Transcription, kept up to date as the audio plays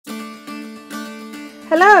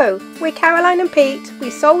Hello, we're Caroline and Pete. We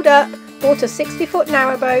sold up, bought a 60-foot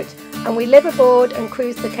narrowboat, and we live aboard and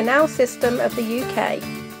cruise the canal system of the UK.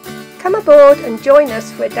 Come aboard and join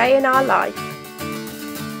us for a day in our life.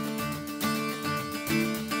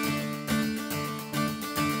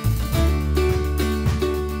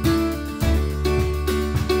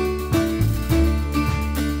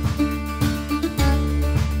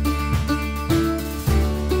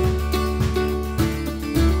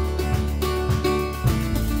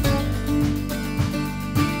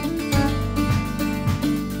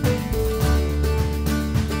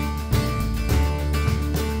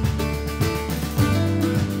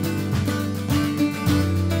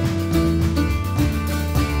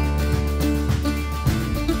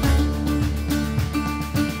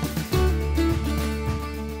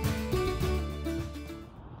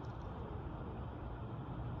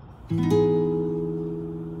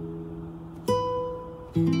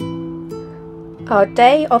 Our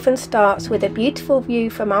day often starts with a beautiful view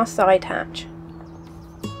from our side hatch.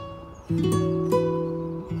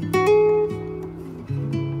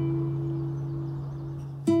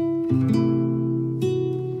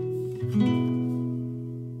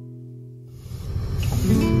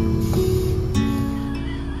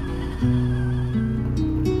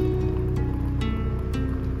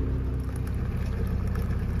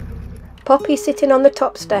 Poppy sitting on the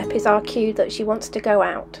top step is our cue that she wants to go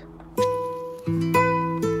out. Go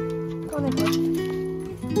on then, bud.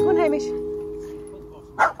 Go on, Hamish.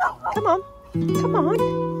 Come on. Come on.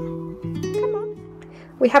 Come on.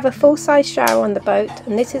 We have a full-size shower on the boat,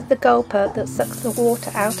 and this is the gulper that sucks the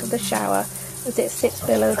water out of the shower as it sits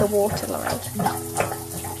below the waterline.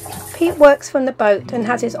 Pete works from the boat and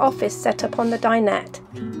has his office set up on the dinette.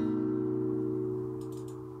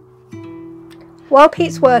 While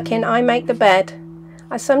Pete's working, I make the bed.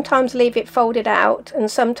 I sometimes leave it folded out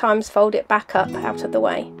and sometimes fold it back up out of the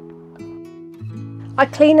way. I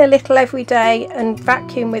clean a little every day and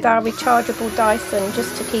vacuum with our rechargeable Dyson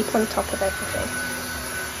just to keep on top of everything.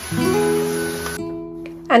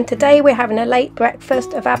 And today we're having a late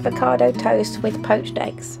breakfast of avocado toast with poached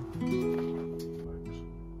eggs.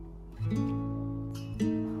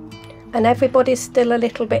 And everybody's still a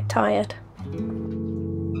little bit tired.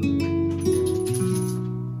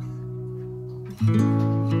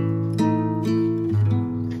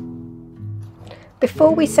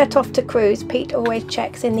 Before we set off to cruise, Pete always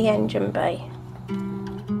checks in the engine bay.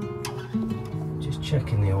 Just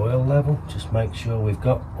checking the oil level, just make sure we've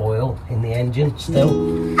got oil in the engine still.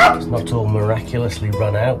 It's not all miraculously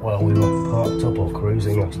run out while we were parked up or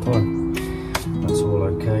cruising last time. That's all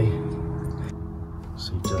okay.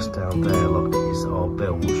 See just down there, look, is our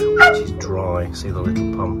bilge, which is dry. See the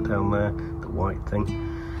little pump down there, the white thing?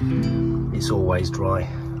 It's always dry,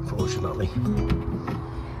 fortunately.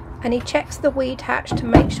 And he checks the weed hatch to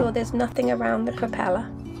make sure there's nothing around the propeller.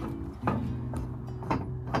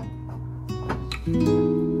 We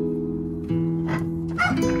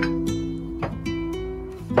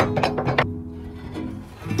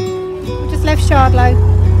just left Shardlow,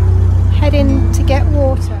 heading to get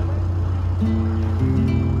water.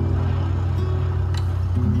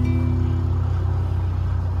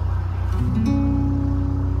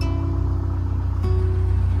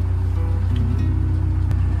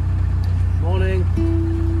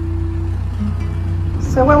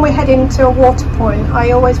 So when we're heading to a water point,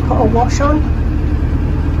 I always put a wash on,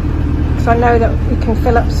 because I know that we can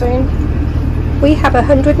fill up soon. We have a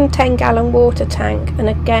 110-gallon water tank and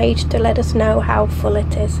a gauge to let us know how full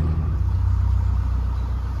it is.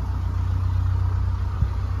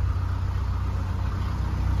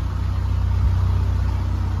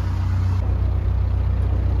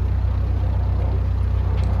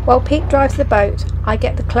 While Pete drives the boat, I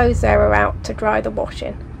get the clothes airer out to dry the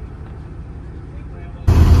washing.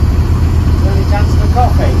 Chance for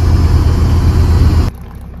coffee.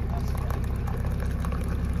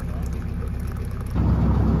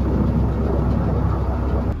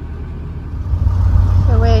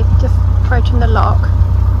 So we're just approaching the lock.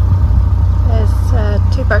 There's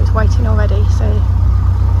two boats waiting already, so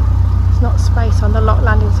there's not space on the lock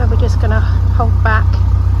landing, so we're just going to hold back.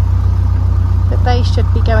 But they should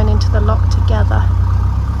be going into the lock together,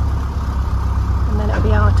 and then it'll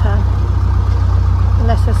be our turn.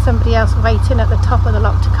 Unless there's somebody else waiting at the top of the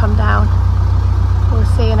lock to come down. We'll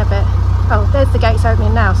see in a bit. Oh, there's the gates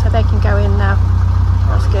opening now, so they can go in now.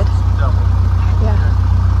 That's good. Yeah.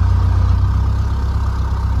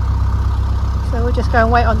 So we'll just go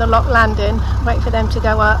and wait on the lock landing, wait for them to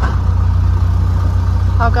go up.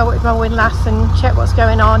 I'll go with my windlass and check what's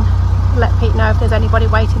going on, let Pete know if there's anybody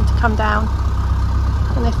waiting to come down.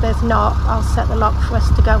 And if there's not, I'll set the lock for us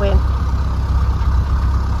to go in.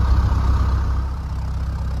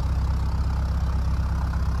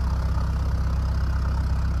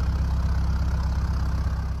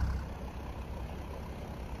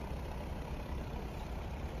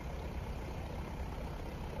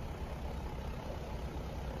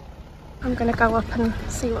 I'm going to go up and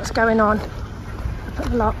see what's going on up at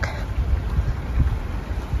the lock.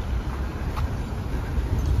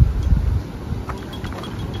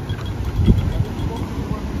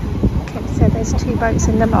 Okay, so there's 2 boats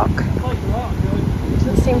in the lock.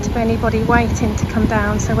 Doesn't seem to be anybody waiting to come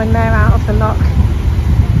down, so when they're out of the lock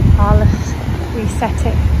I'll reset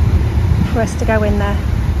it for us to go in there.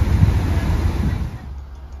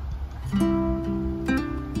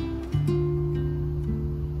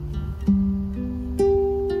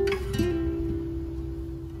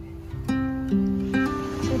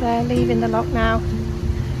 So they're leaving the lock now.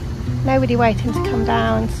 Nobody waiting to come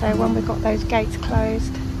down, so when we've got those gates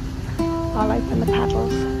closed I'll open the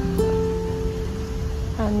paddles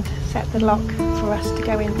and set the lock for us to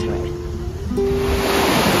go into it.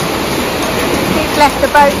 He's left the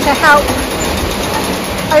boat to help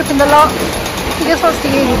open the lock. He just wants to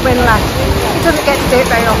use his windlass. He doesn't get to do it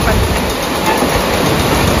very often.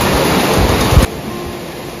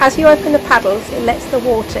 As you open the paddles, it lets the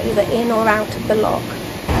water either in or out of the lock.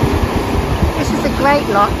 This is a great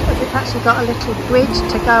lock as it's actually got a little bridge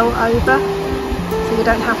to go over, so you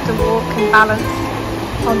don't have to walk and balance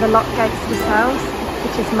on the lock gates themselves,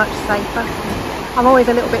 which is much safer. I'm always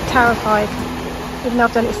a little bit terrified, even though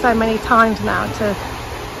I've done it so many times now, to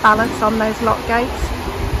balance on those lock gates.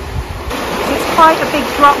 It's quite a big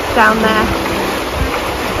drop down there.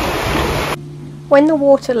 When the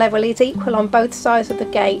water level is equal on both sides of the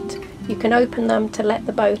gate, you can open them to let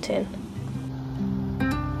the boat in.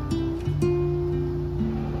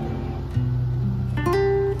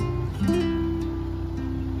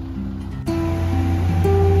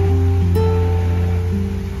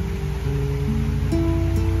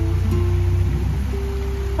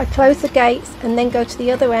 I close the gates and then go to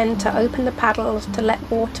the other end to open the paddles to let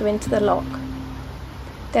water into the lock.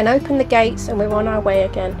 Then open the gates and we're on our way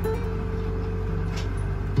again.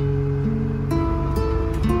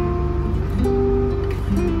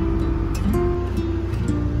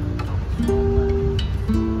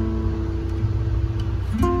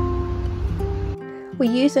 We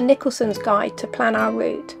use a Nicholson's guide to plan our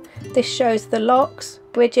route. This shows the locks,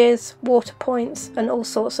 bridges, water points and all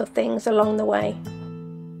sorts of things along the way.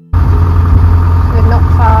 We're not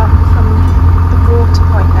far from the water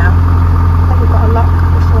point now. I think we've got a lock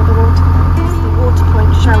before the water point. It's the water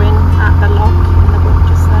point showing at the lock in the book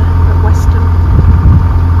just there at Western.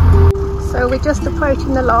 So we're just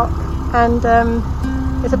approaching the lock and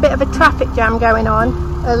there's a bit of a traffic jam going on.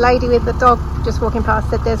 A lady with the dog just walking past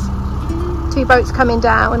said there's 2 boats coming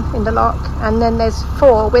down in the lock and then there's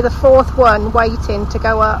 4 with a 4th one waiting to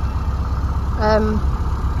go up.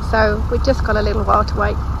 So we've just got a little while to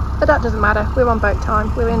wait. But that doesn't matter, we're on boat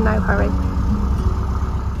time, we're in no hurry.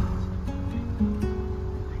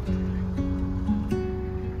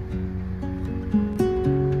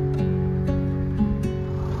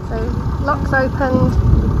 So, lock's opened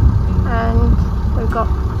and we've got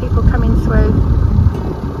people coming through.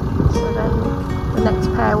 So then the next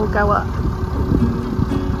pair will go up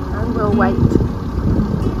and we'll wait.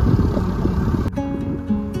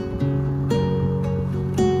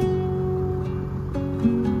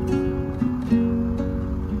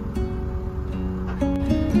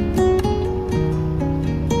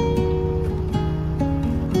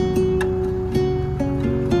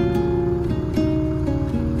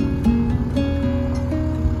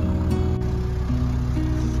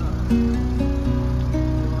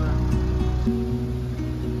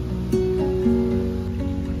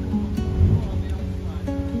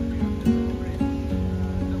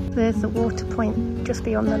 There's the water point just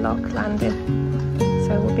beyond the lock landing,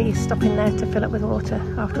 so we'll be stopping there to fill up with water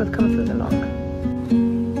after we've come through the lock.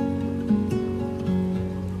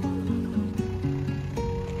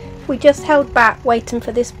 We just held back waiting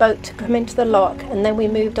for this boat to come into the lock and then we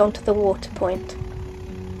moved on to the water point.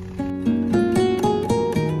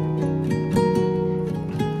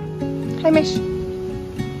 Hamish.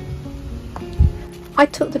 I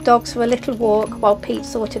took the dogs for a little walk while Pete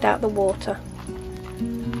sorted out the water.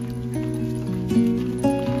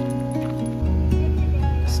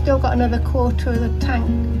 Still got another quarter of the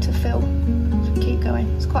tank to fill, so keep going.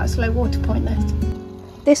 It's quite a slow water point there.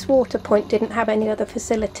 This water point didn't have any other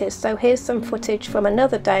facilities, so here's some footage from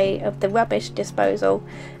another day of the rubbish disposal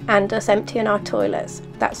and us emptying our toilets.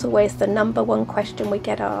 That's always the #1 question we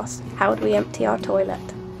get asked: how do we empty our toilet?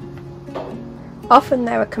 Often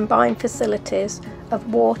there are combined facilities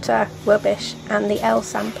of water, rubbish and the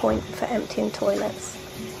LSAM point for emptying toilets.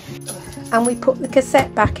 And we put the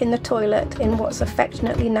cassette back in the toilet in what's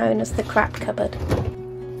affectionately known as the crap cupboard.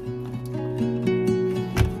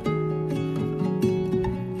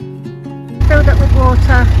 Filled up with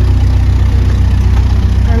water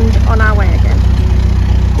and on our way again.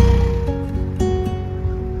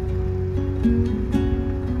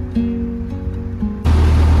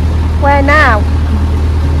 Where now?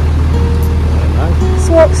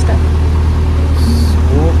 Swarkston.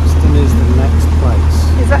 Swarkston is the next place.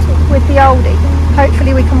 Is that with the oldie?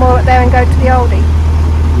 Hopefully we can moor up there and go to the oldie.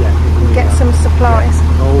 Yeah. And get some supplies.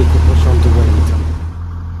 Yeah. Or we could push on to Wellington.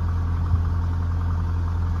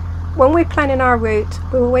 When we're planning our route,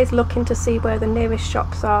 we're always looking to see where the nearest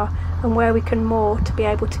shops are and where we can moor to be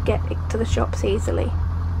able to get to the shops easily.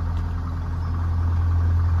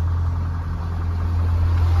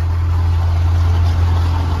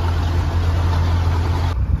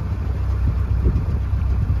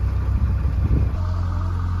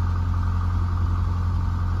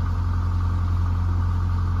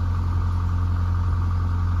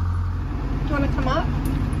 Do you want to come up? Do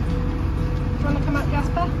you want to come up,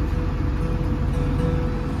 Jasper?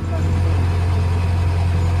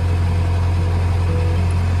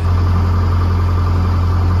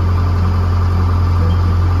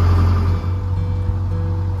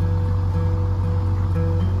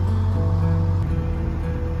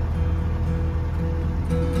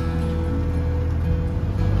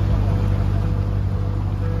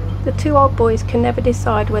 The two old boys can never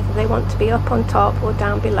decide whether they want to be up on top or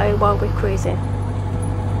down below while we're cruising.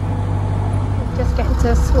 We're just getting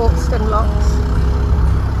to Swarkston Locks,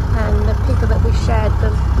 and the people that we shared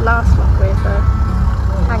the last lock with are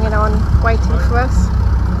hanging on, waiting for us.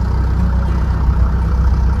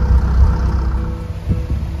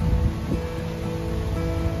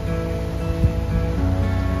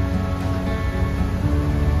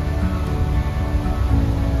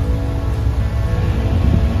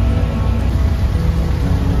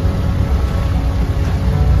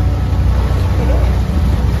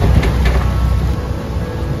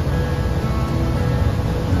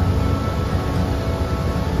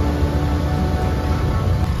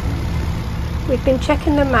 We'd been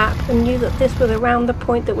checking the map and knew that this was around the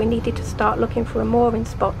point that we needed to start looking for a mooring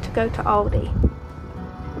spot to go to Aldi.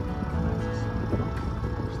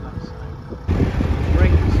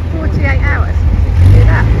 48 hours? We can do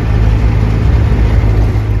that.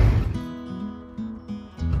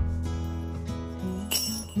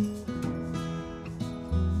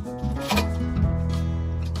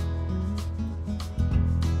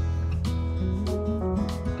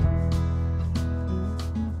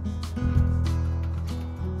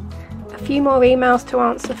 A few more emails to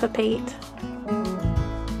answer for Pete.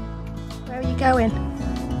 Where are you going?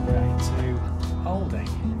 Going to Aldi.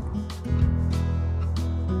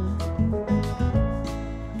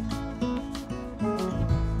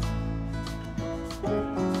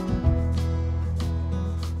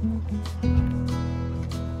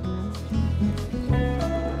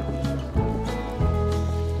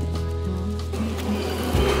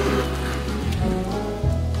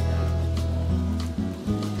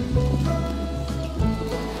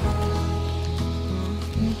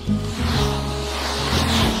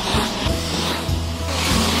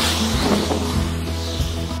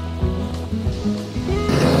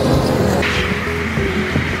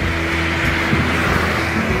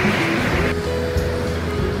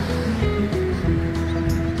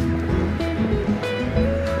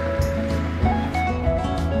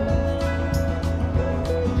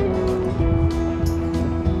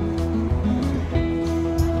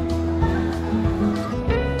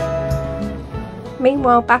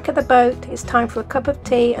 Meanwhile, back at the boat, it's time for a cup of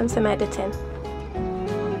tea and some editing.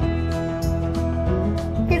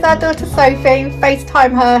 Here's our daughter Sophie.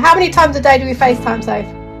 FaceTime her. How many times a day do we FaceTime, Soph?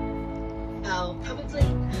 Oh, probably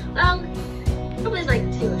like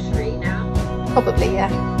 2 or 3 now. Probably,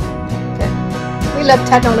 yeah. Good. We love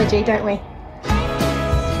technology, don't we?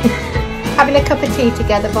 Having a cup of tea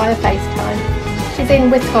together via FaceTime. She's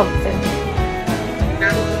in Wisconsin.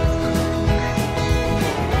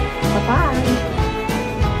 Bye-bye.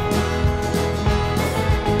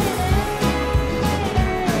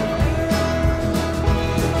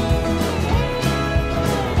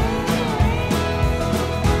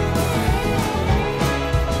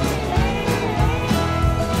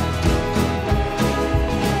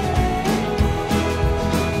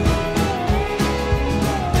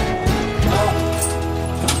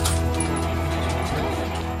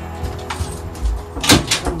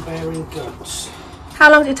 How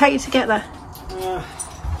long did it take you to get there?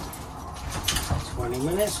 20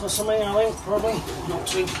 minutes or something, I think, probably.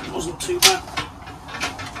 Wasn't too bad.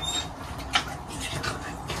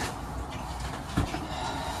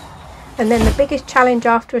 And then the biggest challenge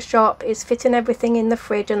after a shop is fitting everything in the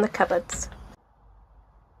fridge and the cupboards.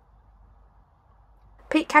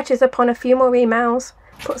 Pete catches up on a few more emails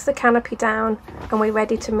puts the canopy down, and we're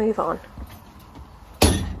ready to move on.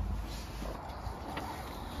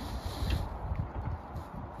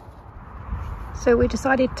 So we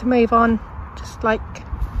decided to move on just like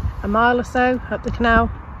a mile or so up the canal,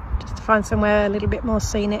 just to find somewhere a little bit more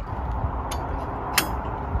scenic.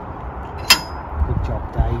 Good job,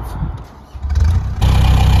 Dave.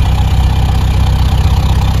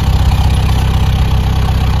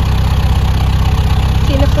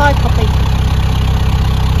 Seen a fly poppy?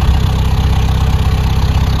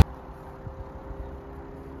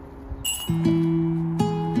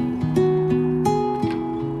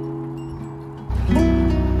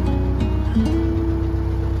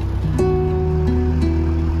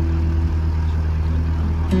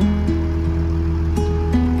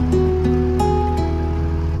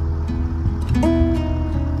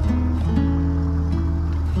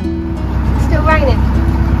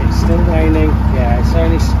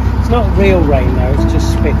 It's not real rain though, it's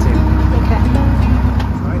just spitting. Okay.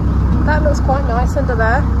 That looks quite nice under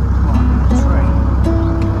there.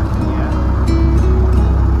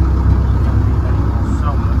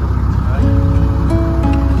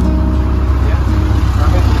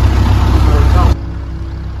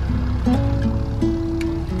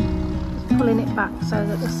 Just pulling it back so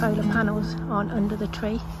that the solar panels aren't under the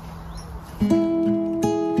tree.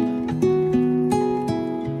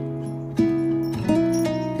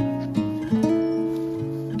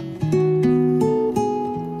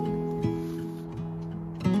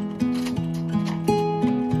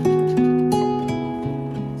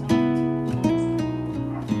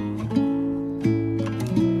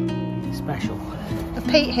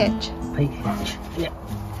 Peat hitch. Peat hitch, yeah.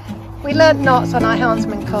 We learnt knots on our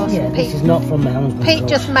helmsman course. Yeah, Pete, this is not from the helmsman Pete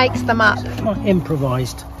course. just makes them up.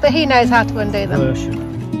 Improvised But he knows how to undo them. version.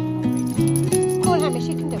 Come on, Hamish,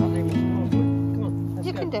 you can do it.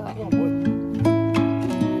 You can do it.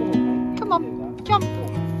 Come on, jump.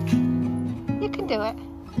 You can do it.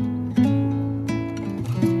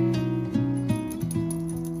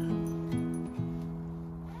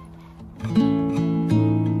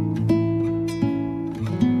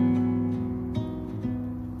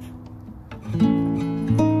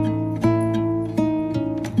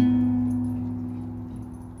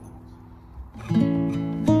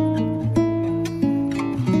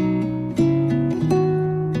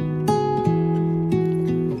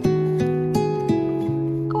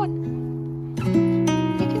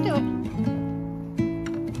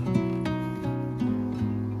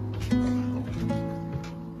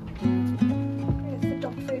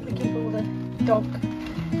 Dog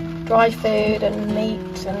dry food and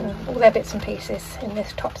meat and all their bits and pieces in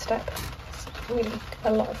this top step. It's really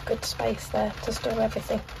a lot of good space there to store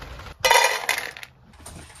everything.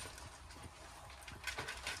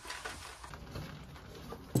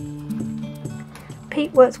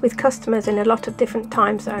 Pete works with customers in a lot of different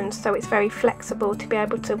time zones, so it's very flexible to be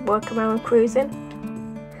able to work around cruising.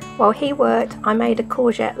 While he worked, I made a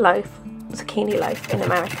courgette loaf, zucchini loaf in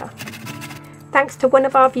America. Thanks to one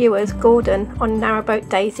of our viewers, Gordon, on Narrowboat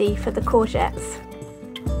Daisy for the courgettes.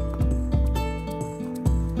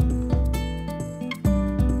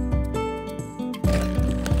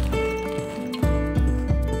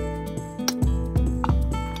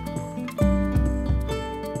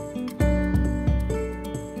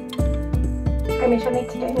 Hamish, I need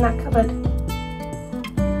to get in that cupboard.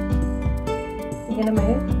 You gonna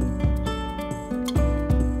move?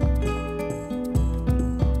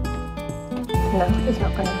 No, he's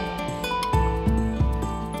not going to.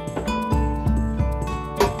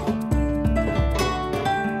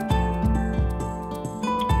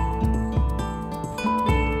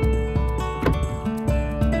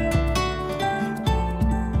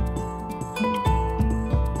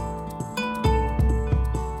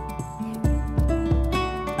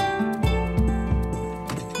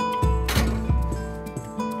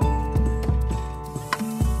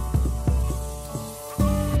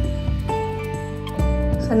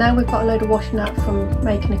 So now we've got a load of washing up from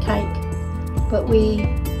making a cake, but we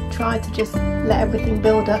try to just let everything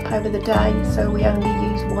build up over the day, so we only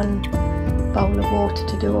use one bowl of water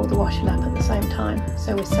to do all the washing up at the same time,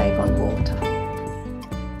 so we save on water.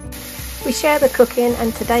 We share the cooking,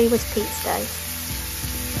 and today was Pete's day.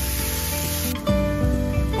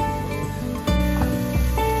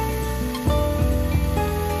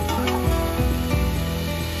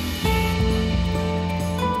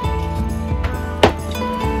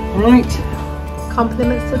 Right.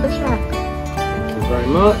 Compliments to the chef. Thank you very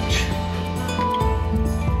much.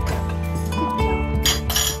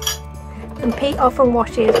 And Pete often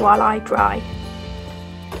washes while I dry.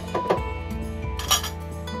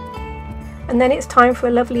 And then it's time for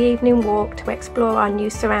a lovely evening walk to explore our new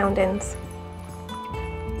surroundings.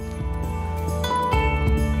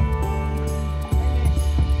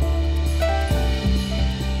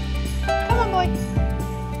 Come on, boy.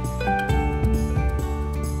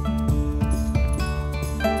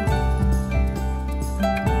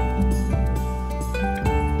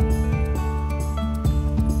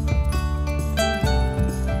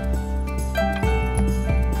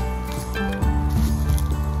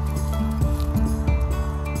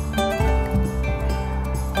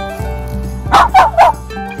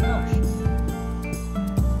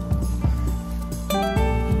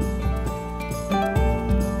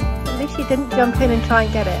 She didn't jump in and try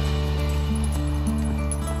and get it.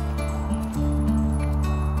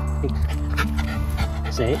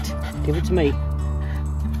 That's it. Give it to me.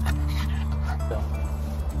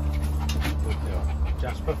 Good girl.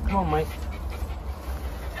 Jasper, come on, mate.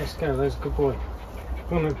 Let's go. There's a good boy.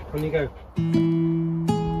 Come on, then. On you go.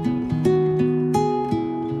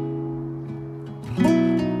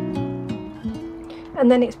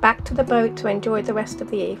 And then it's back to the boat to enjoy the rest of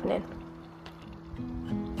the evening.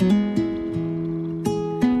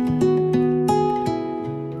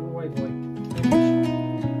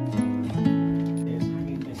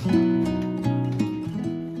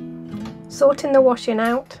 Sorting the washing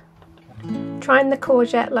out, trying the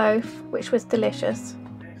courgette loaf, which was delicious,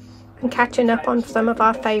 and catching up on some of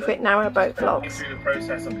our favourite narrowboat vlogs. Through the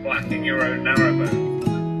process of blacking your own narrowboat.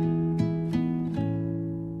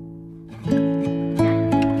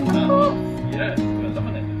 Yeah, you're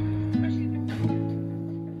loving it.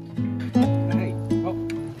 Hey, oh.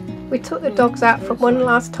 We took the dogs out for one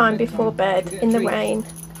last time before bed in the rain.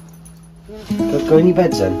 Go in your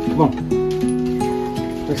beds then. Come on.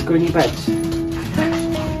 Let's go in your beds.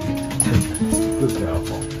 Good girl.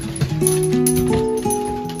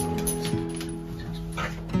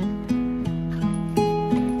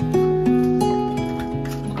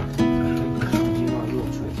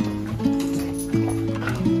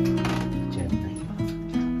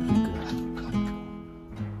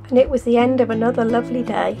 And it was the end of another lovely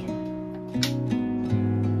day.